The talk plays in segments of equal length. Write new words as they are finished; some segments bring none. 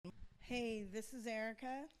Hey, this is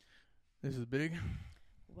Erica. This is Big.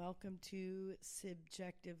 Welcome to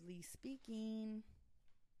Subjectively Speaking.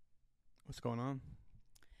 What's going on?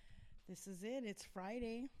 This is it. It's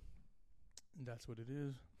Friday. That's what it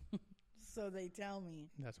is. So they tell me.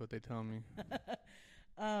 That's what they tell me.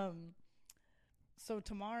 So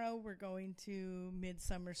tomorrow we're going to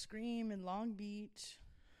Midsummer Scream in Long Beach.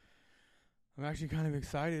 I'm actually kind of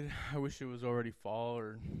excited. I wish it was already fall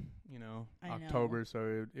or, October,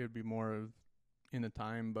 so it would be more of in the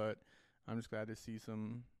time. But I'm just glad to see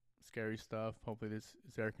some scary stuff. Hopefully this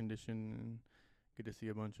is air conditioned and get to see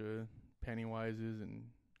a bunch of Pennywises and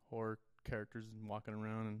horror characters walking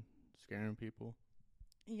around and scaring people.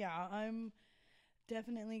 Yeah, I'm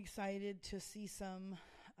definitely excited to see some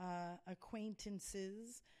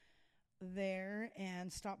acquaintances there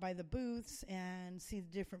and stop by the booths and see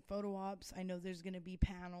the different photo ops. I know there's going to be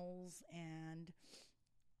panels and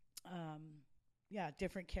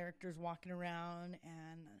different characters walking around,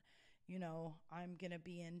 and I'm going to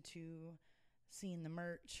be into seeing the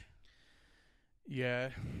merch. Yeah,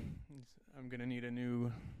 I'm going to need a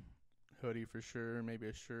new hoodie for sure, maybe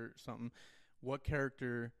a shirt, something. What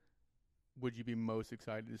character would you be most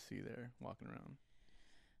excited to see there walking around?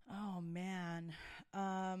 Oh, man.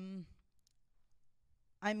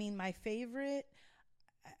 I mean, my favorite,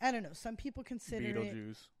 I don't know. Some people consider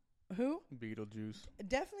Beetlejuice. It. Who? Beetlejuice.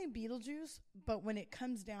 Definitely Beetlejuice. But when it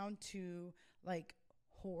comes down to like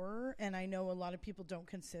horror, and I know a lot of people don't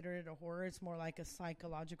consider it a horror, it's more like a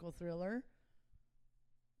psychological thriller.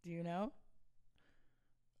 Do you know?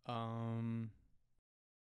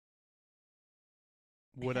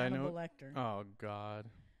 Would Hannibal I know? Lecter. Oh God.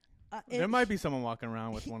 There might be someone walking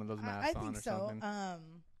around with one of those masks on or something.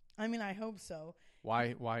 I mean, I hope so.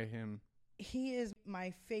 Why him? He is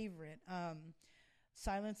my favorite.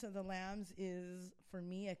 Silence of the Lambs is, for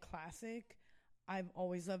me, a classic. I've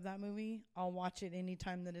always loved that movie. I'll watch it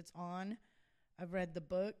anytime that it's on. I've read the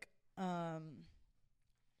book.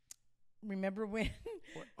 Remember when...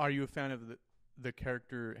 Are you a fan of the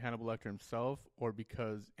character Hannibal Lecter himself, or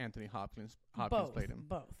because Anthony Hopkins played him?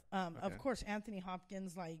 Both. Okay. Of course, Anthony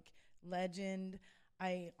Hopkins, like, legend.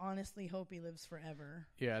 I honestly hope he lives forever.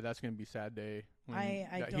 Yeah, that's going to be a sad day.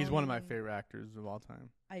 He's one of my favorite actors of all time.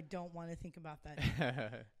 I don't want to think about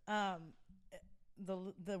that.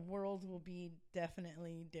 The world will be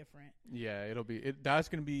definitely different. Yeah, that's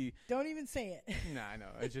going to be... Don't even say it. Nah, I know.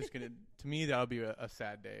 It's just going to... To me, that'll be a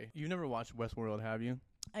sad day. You've never watched Westworld, have you?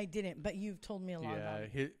 I didn't, but you've told me a lot about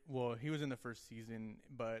it. He was in the first season,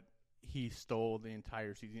 but he stole the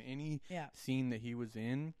entire season. Any scene that he was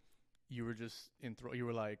in, you were just enthralled. You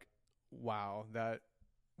were like, wow, that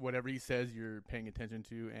whatever he says, you're paying attention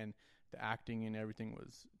to, and the acting and everything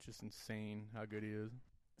was just insane how good he is.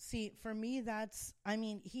 See, for me,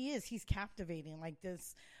 he's captivating. Like,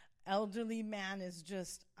 this elderly man is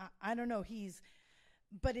just, I don't know,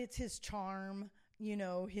 but it's his charm,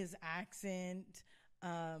 his accent.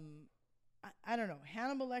 I don't know.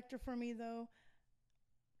 Hannibal Lecter for me, though,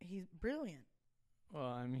 he's brilliant. Well,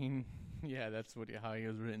 I mean, yeah, that's how he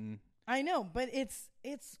was written. I know, but it's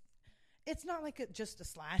not like just a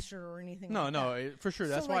slasher or anything. For sure.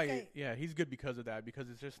 That's why. He's good because of that. Because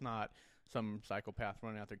it's just not some psychopath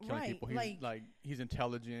running out there killing people. He's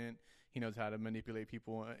intelligent. He knows how to manipulate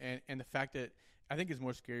people, and the fact that I think is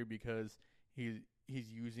more scary because he's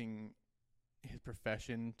using his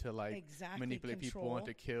profession to manipulate people and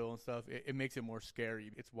to kill and stuff. It makes it more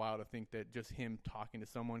scary. It's wild to think that just him talking to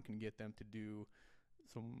someone can get them to do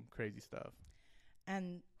some crazy stuff.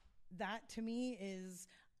 And that to me is,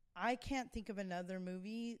 I can't think of another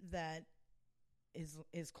movie that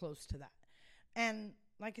is close to that. And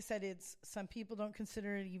like I said, some people don't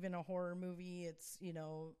consider it even a horror movie. It's,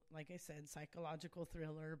 like I said, psychological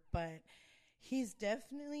thriller, but he's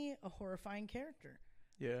definitely a horrifying character.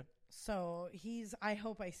 Yeah. So I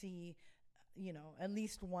hope I see, at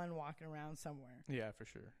least one walking around somewhere. Yeah, for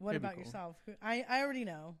sure. What about yourself? I already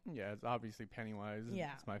know. Yeah, it's obviously Pennywise.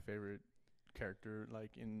 Yeah. It's my favorite character,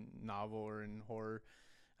 like in novel or in horror.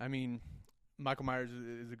 I mean, Michael Myers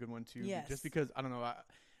is a good one too. Yes. Just because, I don't know,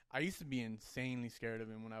 I used to be insanely scared of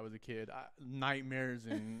him when I was a kid. Nightmares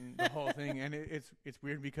and the whole thing. And it's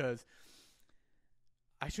weird because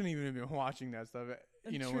I shouldn't even have been watching that stuff,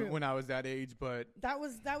 when I was that age. But that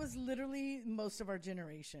was literally most of our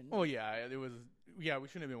generation. Oh yeah, it was. Yeah, we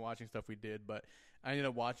shouldn't have been watching stuff we did, but I ended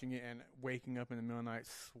up watching it and waking up in the middle of the night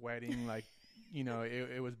sweating like,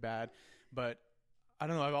 it was bad. But I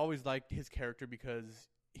don't know. I've always liked his character because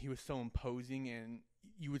he was so imposing, and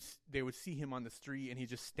they would see him on the street and he's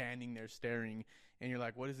just standing there staring, and you're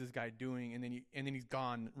like, what is this guy doing? And then he's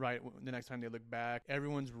gone right the next time they look back.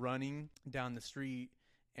 Everyone's running down the street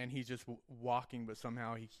and he's just walking, but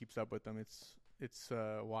somehow he keeps up with them. It's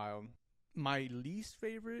wild. My least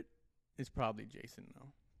favorite is probably Jason, though.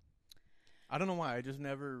 I don't know why. I just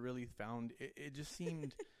never really found it. It just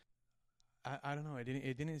seemed, I don't know. It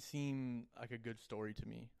didn't seem like a good story to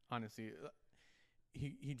me, honestly.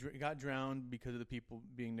 He got drowned because of the people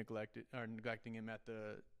being neglecting him at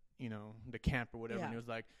the camp or whatever. Yeah. And it was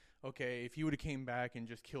like, okay, if he would have came back and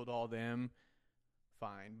just killed all them,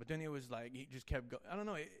 fine. But then it was like he just kept going. I don't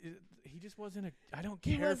know. He just wasn't I don't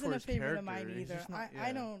care for his character. He wasn't a favorite of mine either.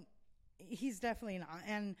 I don't. He's definitely not.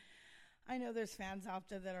 And I know there's fans out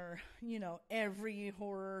there that are, every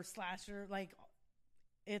horror slasher, like,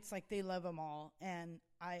 it's like they love them all. And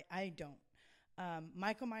I don't.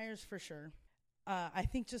 Michael Myers for sure. I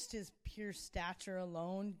think just his pure stature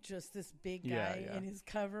alone, just this big guy in his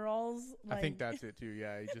coveralls. Like, I think that's it too.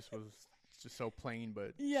 Yeah, he just was just so plain,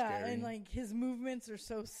 but scary. And like his movements are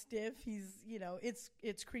so stiff. He's,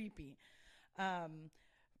 it's creepy.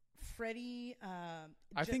 Freddy.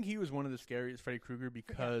 I think he was one of the scariest, Freddy Krueger,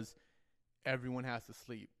 because everyone has to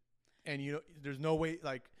sleep, and there's no way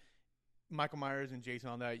like Michael Myers and Jason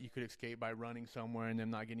on that you could escape by running somewhere and them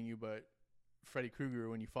not getting you, but Freddy Krueger,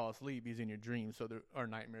 when you fall asleep, he's in your dreams, so there are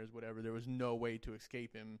nightmares, whatever. There was no way to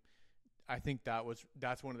escape him. I think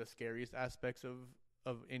that's one of the scariest aspects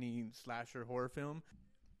of any slasher horror film.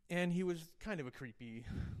 And he was kind of a creepy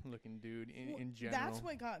looking dude in general. That's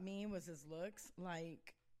what got me, was his looks.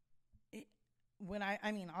 Like,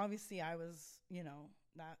 obviously I was,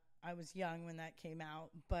 that I was young when that came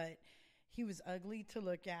out, but he was ugly to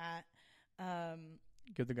look at.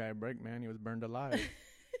 Give the guy a break, man. He was burned alive.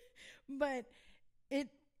 But I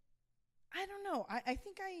don't know. I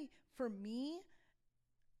think for me,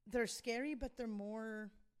 they're scary, but they're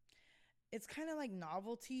more, it's kind of like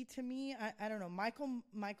novelty to me. I don't know.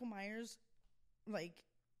 Michael Myers, like,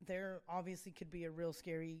 there obviously could be a real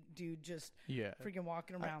scary dude just freaking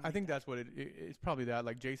walking around. I think that's what it's probably that.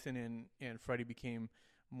 Like Jason and Freddy became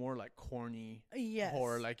more like corny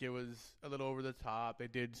horror. Like it was a little over the top. They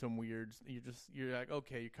did some weird. You're like,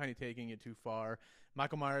 okay, you're kind of taking it too far.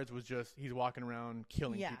 Michael Myers was just, he's walking around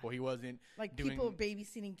killing people. He wasn't like people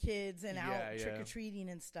babysitting kids and out trick or treating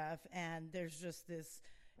and stuff. And there's just this,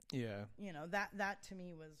 that to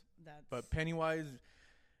me was that. But Pennywise,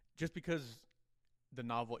 just because the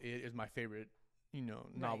novel is my favorite,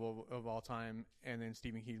 novel of all time, and then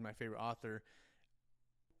Stephen King's my favorite author.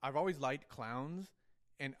 I've always liked clowns.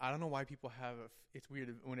 And I don't know why people it's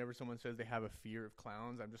weird whenever someone says they have a fear of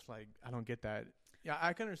clowns. I'm just like, I don't get that. Yeah,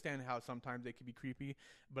 I can understand how sometimes they can be creepy,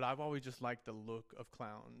 but I've always just liked the look of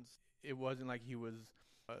clowns. It wasn't like he was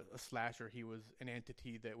a slasher. He was an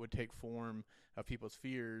entity that would take form of people's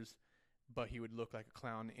fears, but he would look like a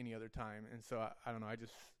clown any other time. And so I don't know.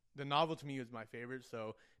 The novel to me is my favorite.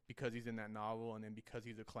 So because he's in that novel and then because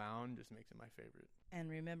he's a clown just makes it my favorite.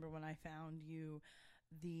 And remember when I found you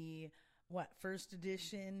the first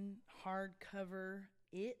edition hardcover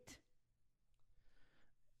It?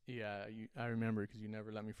 Yeah, I remember because you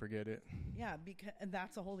never let me forget it. Yeah, because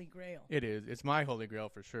that's a holy grail. It is. It's my holy grail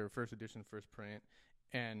for sure. First edition, first print,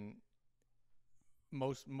 and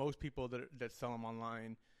most people that sell them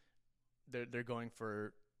online, they're going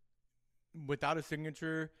for, without a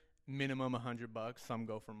signature, minimum $100. Some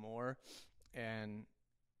go for more. And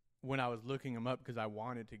when I was looking them up because I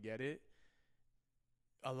wanted to get it,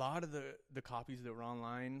 a lot of the copies that were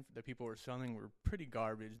online that people were selling were pretty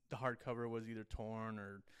garbage. The hardcover was either torn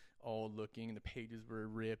or old looking, and the pages were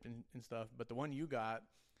ripped and stuff. But the one you got,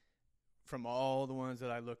 from all the ones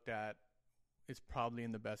that I looked at, is probably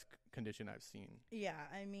in the best condition I've seen. Yeah,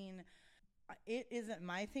 I mean, it isn't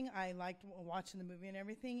my thing. I liked watching the movie and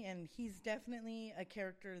everything, and he's definitely a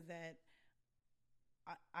character that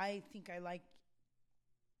I think I like,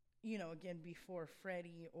 again, before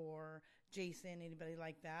Freddy or Jason, anybody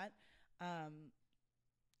like that.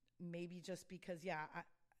 Maybe just because,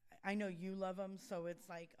 I know you love him, so it's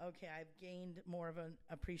like, okay, I've gained more of an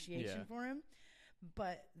appreciation for him.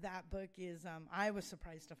 But that book is, I was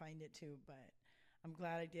surprised to find it too, but I'm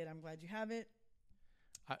glad I did. I'm glad you have it.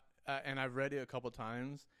 And I've read it a couple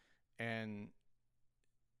times, and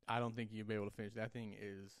I don't think you'll be able to finish. That thing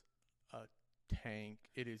is a tank.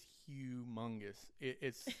 It is humongous.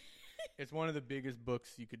 It's it's one of the biggest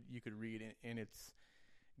books you could read, and it's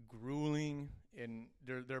grueling. And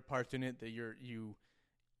there are parts in it that you're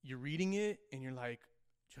reading it, and you're like,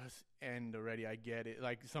 just end already. I get it.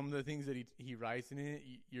 Like some of the things that he writes in it,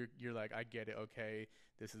 you're like, I get it. Okay,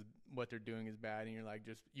 this is what they're doing is bad, and you're like,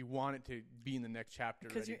 you want it to be in the next chapter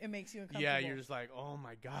because it makes you uncomfortable. Yeah, you're just like, oh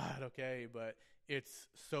my god, okay. But it's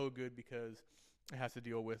so good because it has to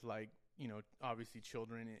deal with like obviously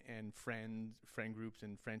children and friend groups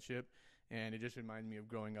and friendship. And it just reminds me of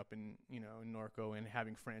growing up in Norco and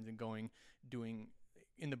having friends and doing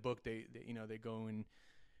in the book, they go and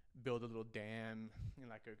build a little dam in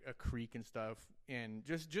like a creek and stuff. And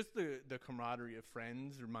just the camaraderie of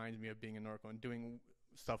friends reminds me of being in Norco and doing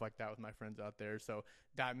stuff like that with my friends out there. So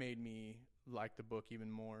that made me like the book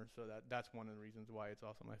even more. So that's one of the reasons why it's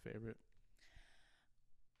also my favorite.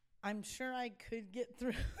 I'm sure I could get through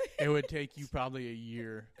it. It would take you probably a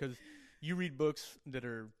year, because you read books that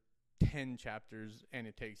are 10 chapters and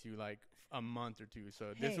it takes you like a month or two.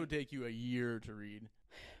 So this would take you a year to read.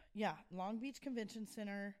 Yeah. Long Beach Convention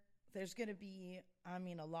Center. There's going to be,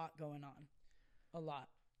 a lot going on. A lot.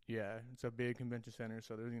 Yeah. It's a big convention center.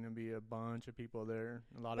 So there's going to be a bunch of people there,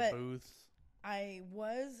 a lot of booths. I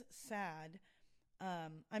was sad.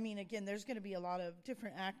 Again, there's going to be a lot of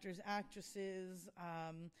different actors, actresses,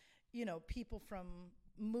 people from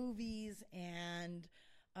movies and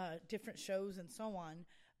different shows and so on.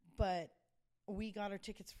 But we got our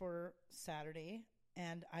tickets for Saturday,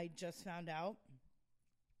 and I just found out,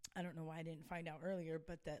 I don't know why I didn't find out earlier,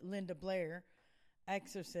 but that Linda Blair,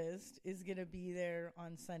 Exorcist, is going to be there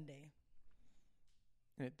on Sunday.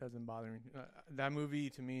 It doesn't bother me. That movie,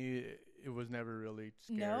 to me, it was never really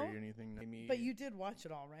scary or anything. But you did watch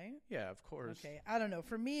it all, right? Yeah, of course. Okay. I don't know.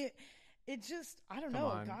 For me, it just, I don't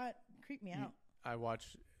know. It creeped me out. I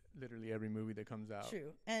watch literally every movie that comes out.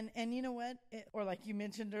 True. And you know what? Or like you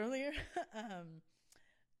mentioned earlier,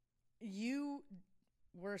 you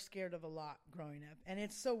were scared of a lot growing up. And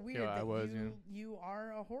it's so weird that you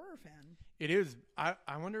are a horror fan. It is. I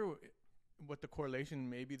wonder what the correlation,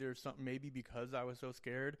 maybe there's something, maybe because I was so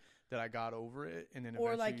scared that I got over it, and then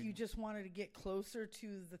or like you just wanted to get closer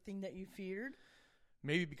to the thing that you feared.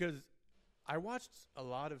 Maybe because I watched a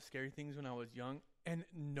lot of scary things when I was young, and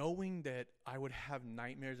knowing that I would have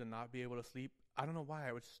nightmares and not be able to sleep, I don't know why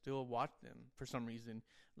I would still watch them for some reason.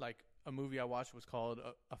 Like a movie I watched was called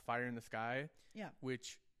A Fire in the Sky,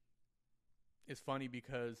 which is funny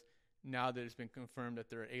because now that it's been confirmed that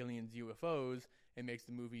there are aliens, UFOs, it makes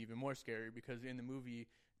the movie even more scary, because in the movie,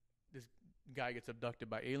 this guy gets abducted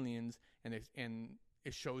by aliens, and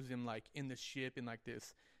it shows him like in the ship in like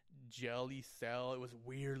this jelly cell. It was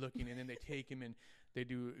weird looking, and then they take him and they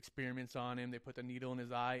do experiments on him. They put the needle in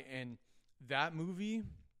his eye, and that movie,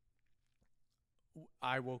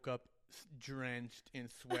 I woke up drenched in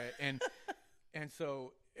sweat, and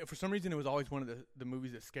so for some reason it was always one of the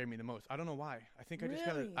movies that scared me the most. I don't know why. I think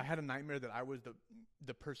I had a nightmare that I was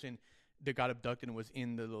the person that got abducted and was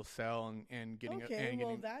in the little cell and getting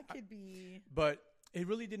that could be. But it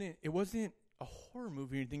really didn't. It wasn't a horror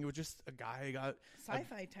movie or anything. It was just a guy got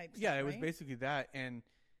sci-fi type. Yeah, stuff, it was right? basically that, and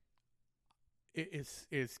it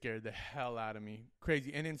scared the hell out of me.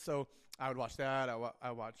 Crazy. And then so I would watch that.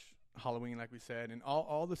 I watch Halloween, like we said, and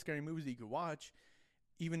all the scary movies that you could watch,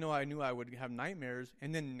 even though I knew I would have nightmares.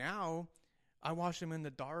 And then now I watch them in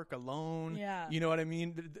the dark alone. Yeah. You know what I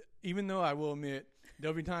mean? Even though I will admit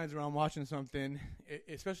there'll be times where I'm watching something,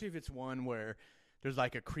 especially if it's one where there's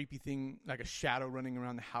like a creepy thing, like a shadow running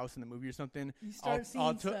around the house in the movie or something. You start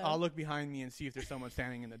seeing stuff. I'll look behind me and see if there's someone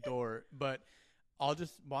standing in the door. But I'll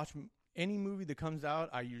just watch any movie that comes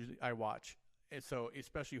out. I watch. And so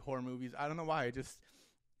especially horror movies. I don't know why.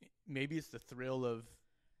 Maybe it's the thrill of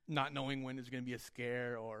not knowing when there's going to be a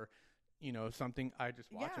scare or something. I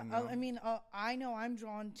just watch them. I know I'm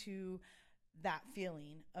drawn to that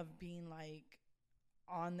feeling of being like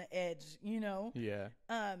on the edge, Yeah.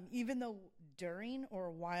 Even though during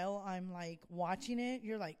or while I'm like watching it,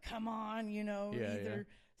 you're like, come on, either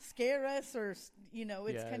scare us or,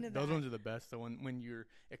 it's kind of those ones are the best. The one when you're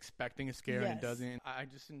expecting a scare and it doesn't. I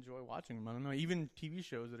just enjoy watching them. I don't know. Even TV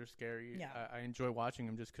shows that are scary, I enjoy watching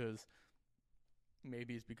them just because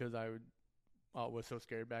maybe it's because I was so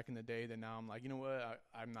scared back in the day that now I'm like, you know what?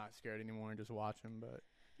 I'm not scared anymore and just watch them. But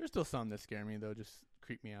there's still some that scare me, though, just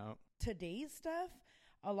creep me out. Today's stuff,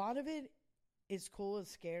 a lot of it is cool,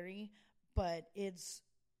 it's scary, but it's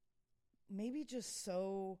maybe just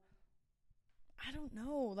so, I don't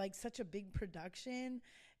know, like such a big production.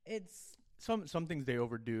 It's some things they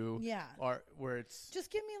overdo. Yeah. Or where it's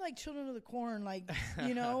just give me like Children of the Corn, like,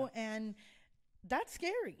 and that's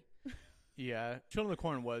scary. Yeah. Children of the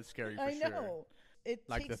Corn was scary for sure. I know. It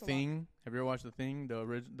like takes The Thing. Have you ever watched The Thing?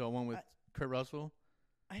 The one with Kurt Russell?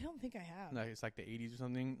 I don't think I have. Like it's like the 80s or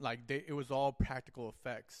something. Like it was all practical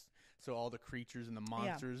effects. So all the creatures and the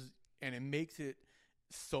monsters, and it makes it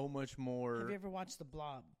so much more. Have you ever watched The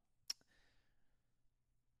Blob?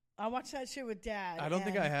 I watched that shit with Dad. I don't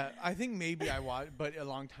think I had. I think maybe I watched, but a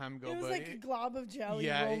long time ago. It was but like a glob of jelly.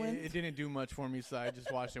 Yeah, rolling. it didn't do much for me, so I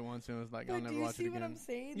just watched it once and was like, I'll never watch it again. Do you see what I'm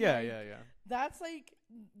saying? Yeah, like, yeah. That's like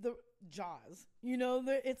the Jaws. You know,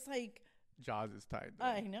 it's like Jaws is tight. Though.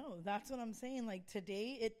 I know. That's what I'm saying. Like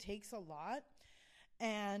today, it takes a lot.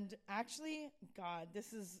 And actually, God,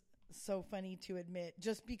 this is so funny to admit,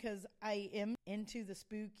 just because I am into the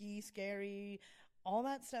spooky, scary, all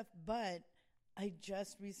that stuff, but I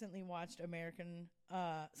just recently watched American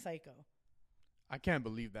Psycho. I can't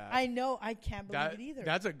believe that. I know. I can't believe it either.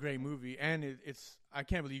 That's a great movie, and it's. I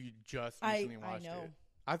can't believe you just recently watched it.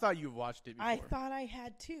 I thought you watched it before. I thought I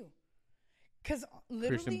had too. Because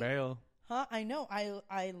literally, Christian Bale. Huh? I know.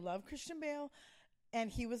 I love Christian Bale, and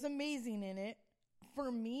he was amazing in it. For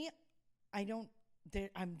me, I'm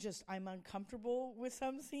uncomfortable with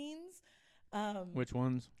some scenes. Which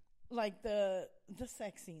ones? Like the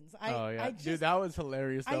sex scenes. Dude, that was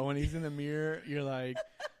hilarious though. When he's in the mirror, you're like,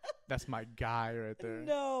 "That's my guy right there."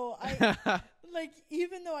 No, like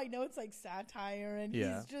even though I know it's like satire, and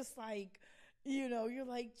he's just like, you're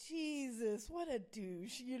like, Jesus, what a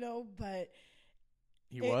douche, But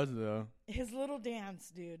he was though. His little dance,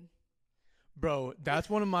 dude. Bro, that's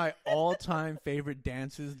one of my all-time favorite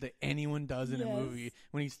dances that anyone does in a movie.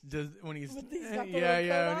 When he's when he's got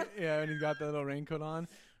the little raincoat on.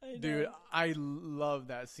 Dude, I love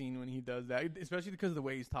that scene when he does that, especially because of the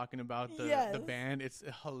way he's talking about the band. It's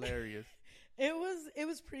hilarious. It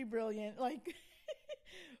was pretty brilliant. Like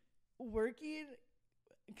working,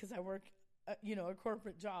 because I work, a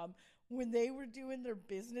corporate job. When they were doing their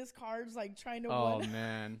business cards, like trying to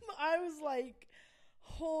man, I was like,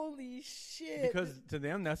 holy shit. Because to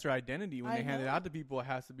them, that's their identity. When they hand it out to people, it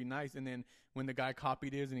has to be nice. And then when the guy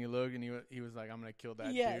copied his and he looked and he was like, I'm going to kill that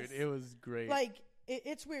dude. It was great. Like,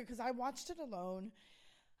 it's weird because I watched it alone.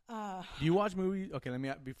 Do you watch movies? Okay, let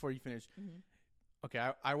me, before you finish. Mm-hmm.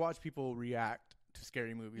 Okay, I watch people react to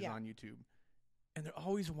scary movies on YouTube. And they're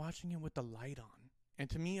always watching it with the light on. And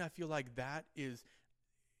to me, I feel like that is...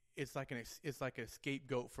 It's like a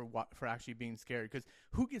scapegoat for actually being scared. Because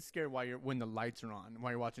who gets scared when the lights are on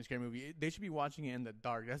while you're watching a scary movie? They should be watching it in the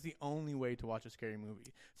dark. That's the only way to watch a scary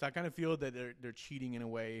movie. So I kind of feel that they're cheating in a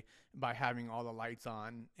way by having all the lights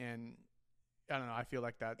on. And I don't know. I feel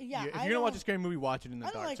like that. Yeah, if you're gonna watch a scary movie, watch it in the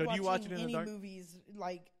dark. Like, so do you watch it in the dark? Any movies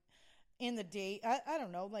like in the day? I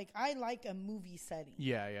don't know. Like I like a movie setting.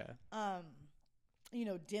 Yeah.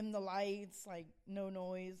 Dim the lights, like no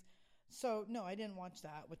noise. So, no, I didn't watch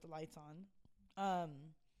that with the lights on.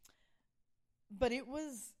 But it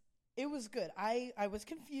was good. I was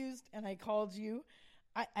confused, and I called you.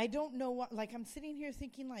 I don't know what, like, I'm sitting here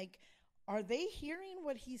thinking, like, are they hearing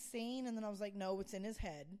what he's saying? And then I was like, no, it's in his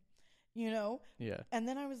head, Yeah. And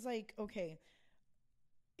then I was like, okay.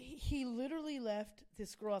 He literally left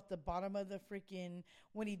this girl at the bottom of the freaking,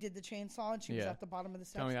 when he did the chainsaw, and she was at the bottom of the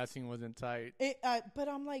steps. Tell me that scene wasn't tight. But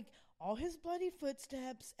I'm like, all his bloody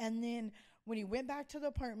footsteps, and then when he went back to the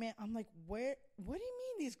apartment, I'm like, what do you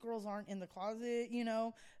mean these girls aren't in the closet?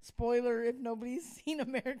 Spoiler if nobody's seen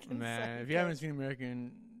American Psycho. If you haven't seen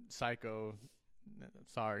American Psycho,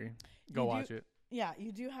 sorry. Go watch it. Yeah,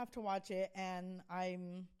 you do have to watch it, and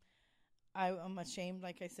I'm ashamed,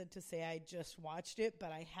 like I said, to say I just watched it,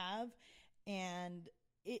 but I have, and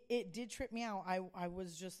it did trip me out. I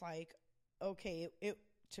was just like, okay,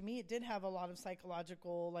 to me, it did have a lot of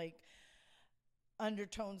psychological, like,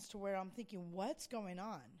 undertones to where I'm thinking, what's going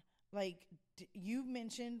on? Like, you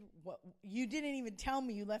mentioned what you didn't even tell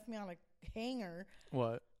me. You left me on a hanger.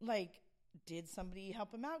 What? Like, did somebody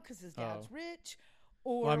help him out because his dad's rich?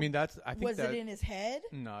 Or I think was it in his head?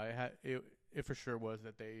 No, it for sure was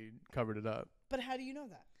that they covered it up. But how do you know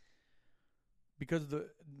that? Because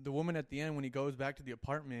the woman at the end, when he goes back to the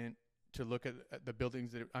apartment to look at the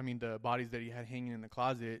the bodies that he had hanging in the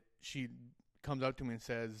closet, she comes up to me and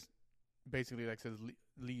says, basically, like, says,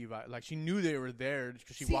 leave. Like, she knew they were there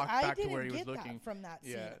because she walked back to where he was looking. That from that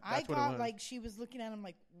scene. Yeah, I thought like she was looking at him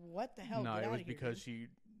like, what the hell? No, Get it out was of here, because dude.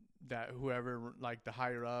 whoever, like, the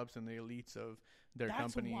higher ups and the elites of their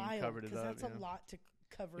company covered it up. That's a lot to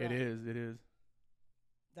cover up. It is.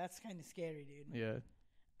 That's kind of scary, dude.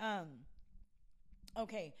 Yeah.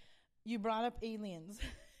 Okay, you brought up aliens.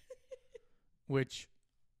 Which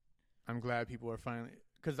I'm glad people are finally,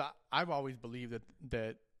 because I've always believed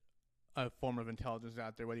that a form of intelligence is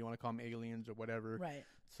out there, whether you want to call them aliens or whatever. Right.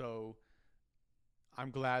 So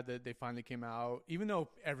I'm glad that they finally came out, even though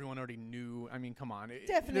everyone already knew. I mean, come on.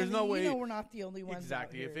 Definitely. There's no way. We're not the only ones.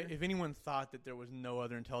 Exactly. If anyone thought that there was no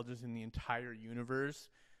other intelligence in the entire universe,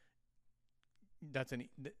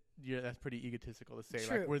 that's pretty egotistical to say.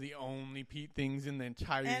 True. Like, we're the only things in the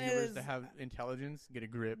entire universe that have intelligence. Get a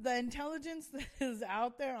grip. The intelligence that is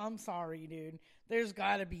out there, I'm sorry, dude. There's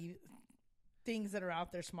got to be things that are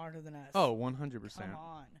out there smarter than us. Oh, 100%. Come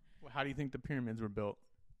on. Well, how do you think the pyramids were built?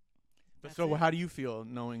 That's so it. how do you feel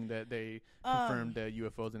knowing that they confirmed that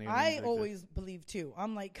UFOs and aliens exist? always believe too.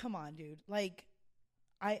 I'm like, come on, dude. Like,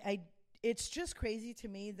 it's just crazy to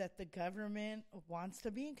me that the government wants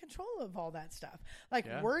to be in control of all that stuff. Like,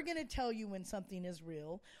 we're going to tell you when something is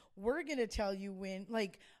real. We're going to tell you when,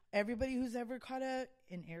 like, everybody who's ever caught a,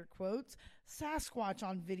 in air quotes, Sasquatch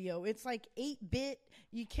on video, it's like 8-bit.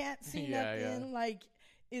 You can't see nothing. Yeah. Like,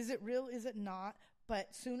 is it real? Is it not?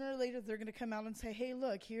 But sooner or later, they're going to come out and say, hey,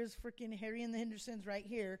 look, here's freaking Harry and the Hendersons right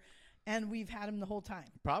here. And we've had them the whole time.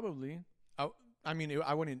 Probably. I mean,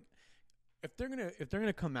 I wouldn't. If they're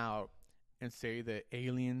gonna come out and say that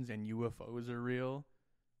aliens and UFOs are real,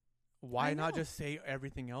 why not just say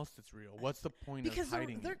everything else that's real? What's the point of hiding?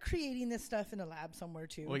 Because they're creating this stuff in a lab somewhere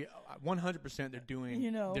too. Well, 100% they're doing.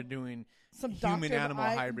 They're doing some human-animal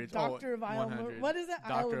hybrids. Doctor of Isle. What is that?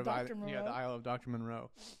 Isle of Dr. Monroe. Yeah, the Isle of Dr. Monroe,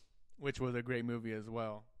 which was a great movie as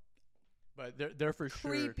well. But they're for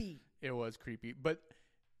creepy. Sure. It was creepy. But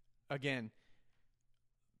again,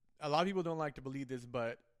 a lot of people don't like to believe this,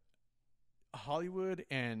 but Hollywood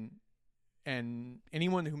and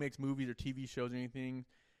anyone who makes movies or TV shows or anything,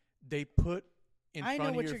 they put in front of I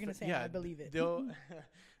know what you're going to say. Yeah, I believe it.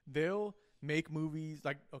 They'll make movies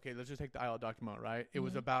like, okay, let's just take the Isle of Dr. Monroe, right? It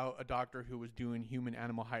was about a doctor who was doing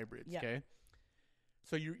human-animal hybrids, okay?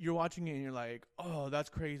 So you're watching it and you're like, oh, that's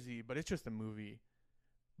crazy, but it's just a movie.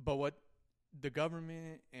 But what the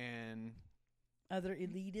government and other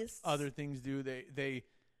elitists, other things do, they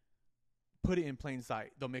put it in plain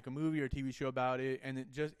sight. They'll make a movie or a TV show about it, and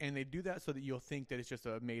they do that so that you'll think that it's just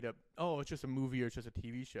a made up. Oh, it's just a movie or it's just a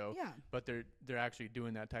TV show. Yeah, but they're actually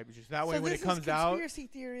doing that type of shit. So that way, when it comes out, conspiracy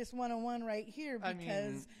theorist 101 right here.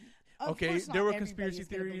 Because okay, there were conspiracy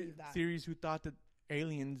theories who thought that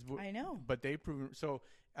aliens. I know, but they proven so.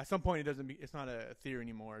 At some point, it's not a theory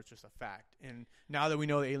anymore. It's just a fact. And now that we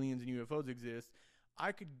know that aliens and UFOs exist,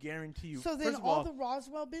 I could guarantee you. So then all the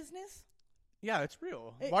Roswell business. Yeah, it's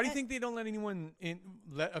real. Why do you think they don't let anyone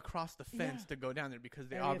let across the fence to go down there? Because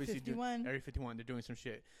they obviously do. Area 51. They're doing some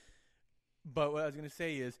shit. But what I was going to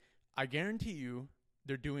say is, I guarantee you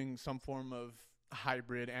they're doing some form of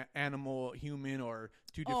hybrid animal, human, or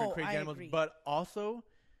two different crazy animals. Agree. But also,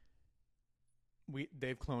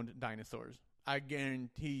 they've cloned dinosaurs. I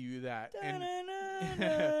guarantee you that.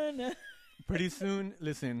 And pretty soon,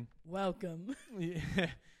 listen. Welcome.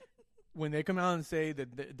 When they come out and say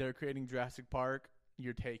that they're creating Jurassic Park,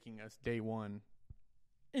 you're taking us day one.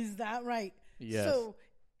 Is that right? Yes. So,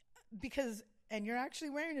 and you're actually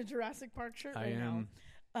wearing a Jurassic Park shirt right now.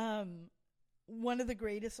 One of the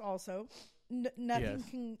greatest also. Nothing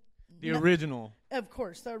can... The original. Of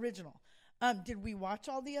course, the original. Did we watch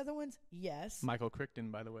all the other ones? Yes. Michael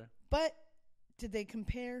Crichton, by the way. But... did they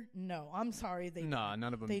compare? No, I'm sorry. None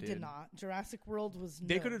of them did. They did not. Jurassic World was.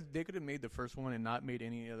 They could have made the first one and not made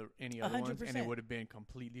any other 100%. Ones, and it would have been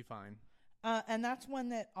completely fine. And that's one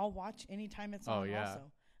that I'll watch anytime it's on. Oh yeah.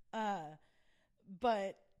 Also,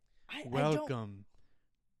 but welcome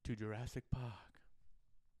to Jurassic Park.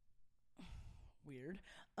 Weird.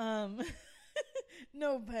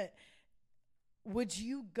 No, but would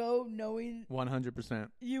you go knowing? 100%.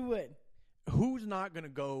 You would. Who's not gonna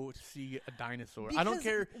go see a dinosaur? Because I don't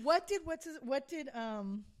care. What did what's his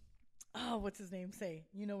name say?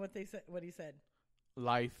 You know what they said? What he said?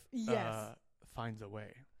 Life finds a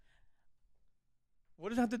way. What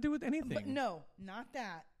does that have to do with anything? But no, not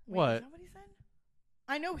that. Wait, what? Is that what he said?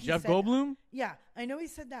 I know he Jeff said Goldblum? That. Yeah, I know he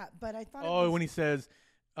said that, but I thought. Oh, when he says,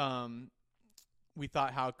 "We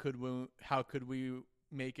thought, how could we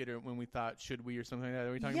make it?" Or when we thought, "Should we?" Or something like that.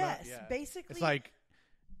 Are we talking about? Yes, basically. It's like.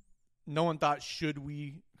 No one thought, should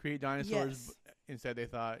we create dinosaurs? Yes. Instead, they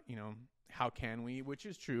thought, how can we? Which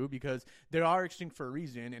is true because they are extinct for a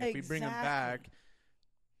reason. And if we bring them back.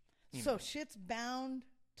 So shit's bound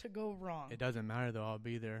to go wrong. It doesn't matter, though. I'll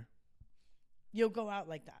be there. You'll go out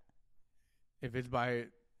like that. If it's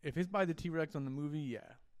by the T-Rex on the movie, yeah.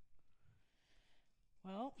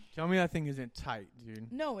 Well. Tell me that thing isn't tight,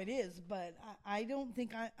 dude. No, it is. But I don't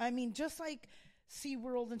think I mean, just like.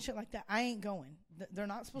 SeaWorld and shit like that. I ain't going. They're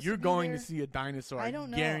not supposed to be You're going to see a dinosaur. I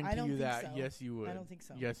don't know. Guarantee you that. So. Yes, you would. I don't think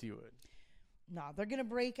so. Yes, you would. No, they're going to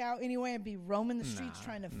break out anyway and be roaming the streets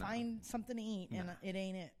trying to find something to eat, and it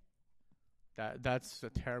ain't it. That's a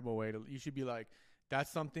terrible way to... You should be like,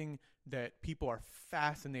 that's something that people are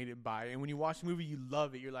fascinated by. And when you watch the movie, you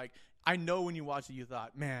love it. You're like... I know when you watch it, you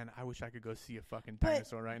thought, man, I wish I could go see a fucking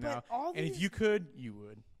dinosaur right now. And if you could, you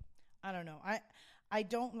would. I don't know. I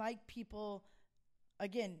don't like people,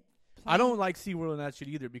 again. I don't like SeaWorld and that shit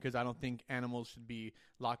either because I don't think animals should be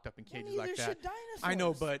locked up in cages like that. Neither should dinosaurs. I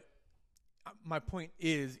know, but my point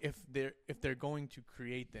is if they're going to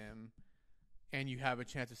create them and you have a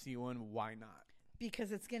chance to see one, why not?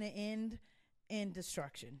 Because it's going to end in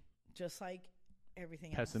destruction, just like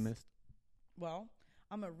everything Pessimist. else. Well,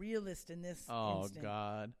 I'm a realist in this instant. Oh,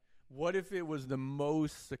 God. What if it was the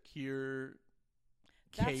most secure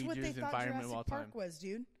That's what they cages thought environment Jurassic of all Park time? was,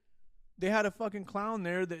 dude. They had a fucking clown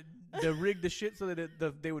there that rigged the shit so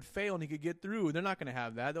that they would fail and he could get through. They're not going to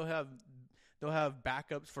have that. They'll have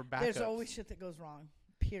backups for backups. There's always shit that goes wrong.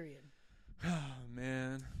 Period. Oh,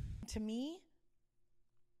 man. To me,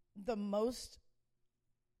 the most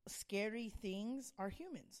scary things are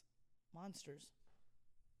humans. Monsters.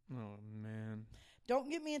 Oh, man.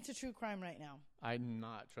 Don't get me into true crime right now. I'm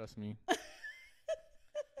not, trust me.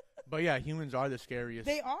 But yeah, humans are the scariest.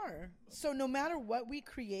 They are. So no matter what we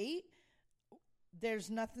create, there's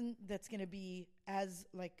nothing that's going to be as,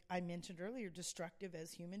 like I mentioned earlier, destructive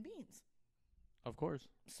as human beings. Of course.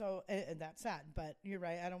 So that's sad, but you're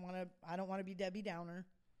right. I don't want to be Debbie Downer.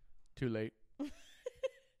 Too late.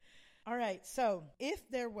 All right. So if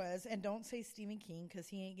there was, and don't say Stephen King because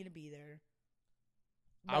he ain't going to be there.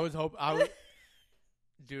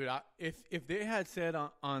 Dude, if they had said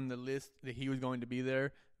on the list that he was going to be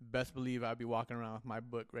there, best believe I'd be walking around with my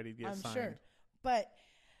book ready to get signed. I'm sure. But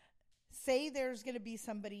say there's going to be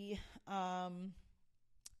somebody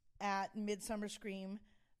at Midsummer Scream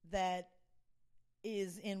that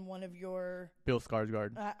is in one of your... Bill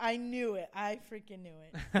Skarsgård. I knew it. I freaking knew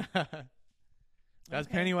it. That's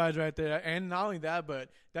okay. Pennywise right there. And not only that, but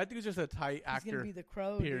that dude's just a tight actor. He's going to be the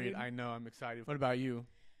Crow, period. Dude. I know. I'm excited. What about you?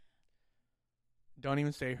 Don't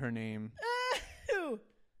even say her name.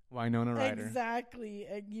 Winona Ryder. Exactly.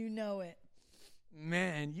 You know it.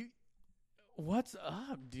 Man, what's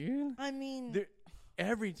up, dude? I mean...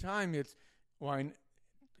 every time it's... when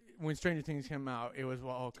Stranger Things came out, it was,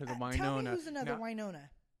 because of Winona. Tell me who's another Winona.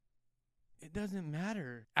 It doesn't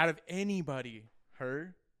matter. Out of anybody,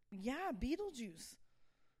 her... Yeah, Beetlejuice.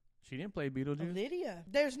 She didn't play Beetlejuice? Lydia.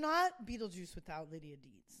 There's not Beetlejuice without Lydia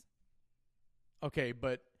Deetz. Okay,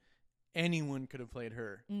 but anyone could have played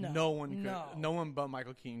her. No one could. No one but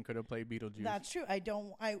Michael Keaton could have played Beetlejuice. That's true.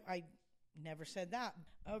 I never said that.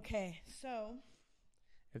 Okay, so.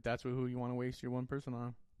 If that's who you want to waste your one person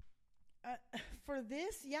on. For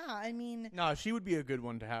this, yeah, I mean... No, she would be a good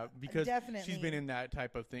one to have because definitely. She's been in that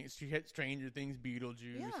type of thing. She had Stranger Things,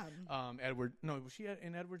 Beetlejuice. Yeah. Edward... No, was she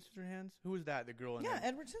in Edward Scissorhands? Who was that? The girl in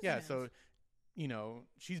Edward Scissorhands. Yeah, so,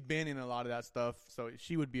 she's been in a lot of that stuff, so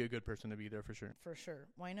she would be a good person to be there for sure. For sure.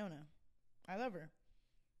 Winona. I love her.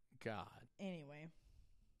 God. Anyway.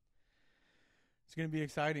 It's going to be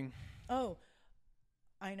exciting. Oh,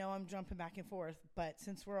 I know I'm jumping back and forth, but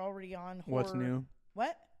since we're already on horror... What's new?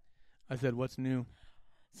 What? I said, what's new?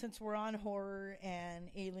 Since we're on horror and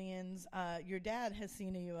aliens, your dad has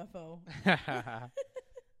seen a UFO.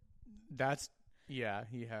 Yeah,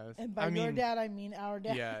 he has. And by your dad, I mean our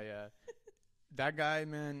dad. Yeah. That guy,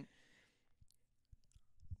 man,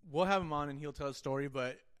 we'll have him on and he'll tell a story,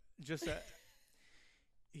 but just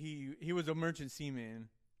he was a merchant seaman,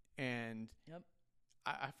 and yep.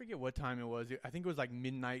 I forget what time it was. I think it was like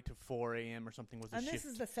midnight to 4 a.m. or something was the shift. And this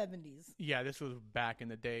is the 70s. Yeah, this was back in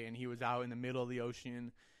the day, and he was out in the middle of the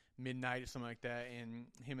ocean, midnight or something like that, and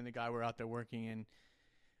him and the guy were out there working, and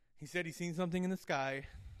he said he seen something in the sky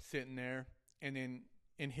sitting there, and then,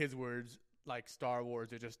 in his words, like Star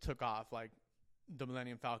Wars, it just took off, like the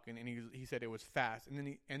Millennium Falcon, and he said it was fast,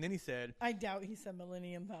 and then he said... I doubt he said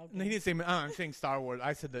Millennium Falcon. No, he didn't say... I'm saying Star Wars.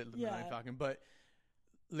 I said the Millennium Falcon, but...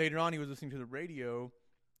 Later on, he was listening to the radio,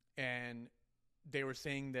 and they were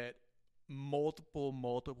saying that multiple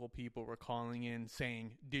people were calling in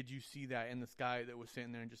saying, did you see that in the sky that was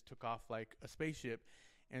sitting there and just took off like a spaceship?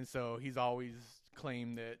 And so he's always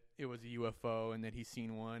claimed that it was a UFO and that he's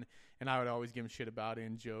seen one. And I would always give him shit about it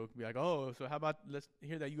and joke, be like, oh, so how about let's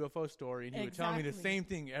hear that UFO story? And he would tell me the same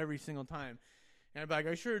thing every single time. And I'd be like, are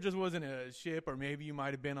you sure it just wasn't a ship, or maybe you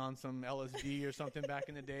might have been on some LSD or something back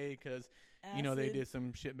in the day because, they did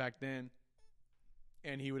some shit back then.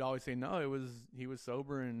 And he would always say, no, he was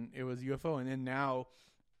sober and it was UFO. And then now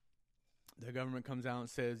the government comes out and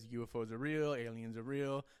says UFOs are real, aliens are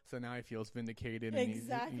real. So now he feels vindicated.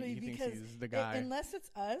 Exactly, and he because thinks he's the guy. Unless it's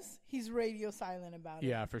us, he's radio silent about it.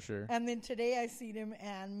 Yeah, for sure. And then today I seen him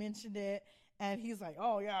and mentioned it. And he's like,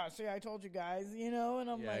 oh, yeah, see, I told you guys, and I'm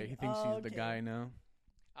like, yeah, he thinks he's the guy now.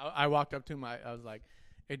 I walked up to him. I was like,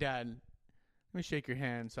 hey, Dad, let me shake your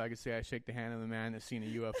hand so I can say I shake the hand of the man that's seen a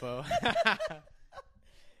UFO.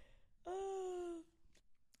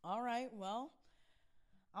 All right. Well,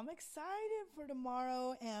 I'm excited for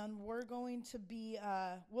tomorrow, and we're going to be,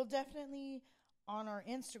 we'll definitely on our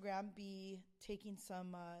Instagram be taking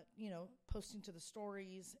some, posting to the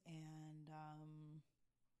stories, and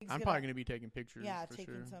I'm probably going to be taking pictures. Yeah,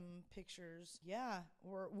 taking some pictures. Yeah,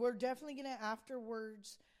 we're definitely going to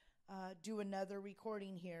afterwards do another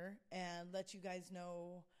recording here and let you guys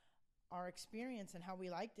know our experience and how we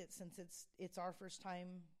liked it, since it's our first time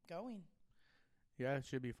going. Yeah, it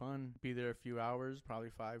should be fun. Be there a few hours, probably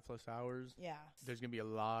 5+ hours. Yeah. There's going to be a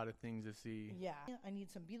lot of things to see. Yeah. I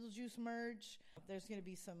need some Beetlejuice merch. There's going to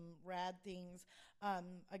be some rad things.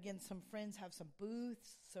 Again, some friends have some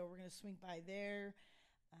booths, so we're going to swing by there.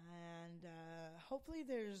 And hopefully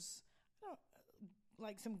there's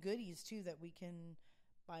like some goodies, too, that we can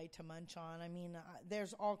buy to munch on. I mean,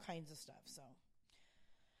 there's all kinds of stuff, so.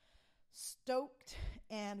 Stoked,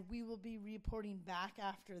 and we will be reporting back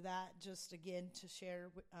after that, just again to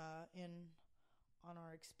share on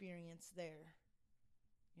our experience there.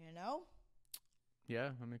 Yeah,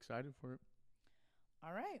 I'm excited for it.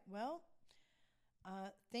 All right, well,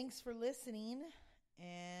 thanks for listening,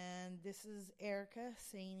 and this is Erica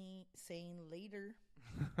saying later.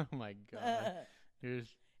 Oh my God,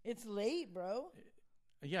 it's late, bro.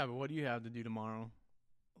 Yeah, but what do you have to do tomorrow?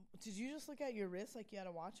 Did you just look at your wrist like you had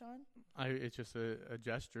a watch on? It's just a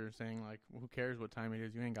gesture saying, like, who cares what time it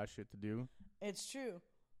is? You ain't got shit to do. It's true.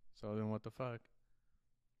 So then what the fuck?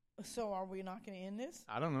 So are we not going to end this?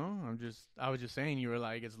 I don't know. I was just saying, you were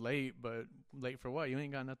like, it's late, but late for what? You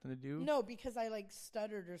ain't got nothing to do? No, because I like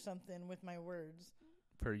stuttered or something with my words.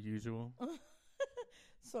 Per usual.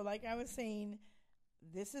 So like I was saying,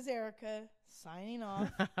 this is Erica signing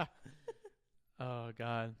off. Oh,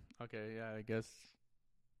 God. Okay, yeah, I guess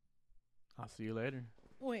I'll see you later.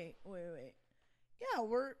 Wait. Yeah,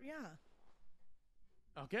 yeah.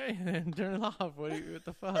 Okay, then turn it off. What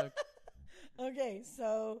the fuck? Okay,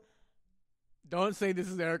 so. Don't say this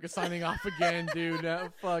is Erica signing off again, dude.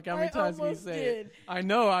 Fuck, how many times can you say it? I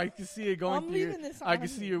know, I can see it going through. I can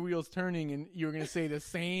see your wheels turning, and you're going to say the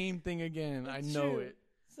same thing again. I know it.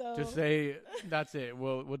 So. Just say, that's it.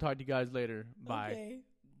 We'll talk to you guys later. Bye. Okay,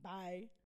 bye.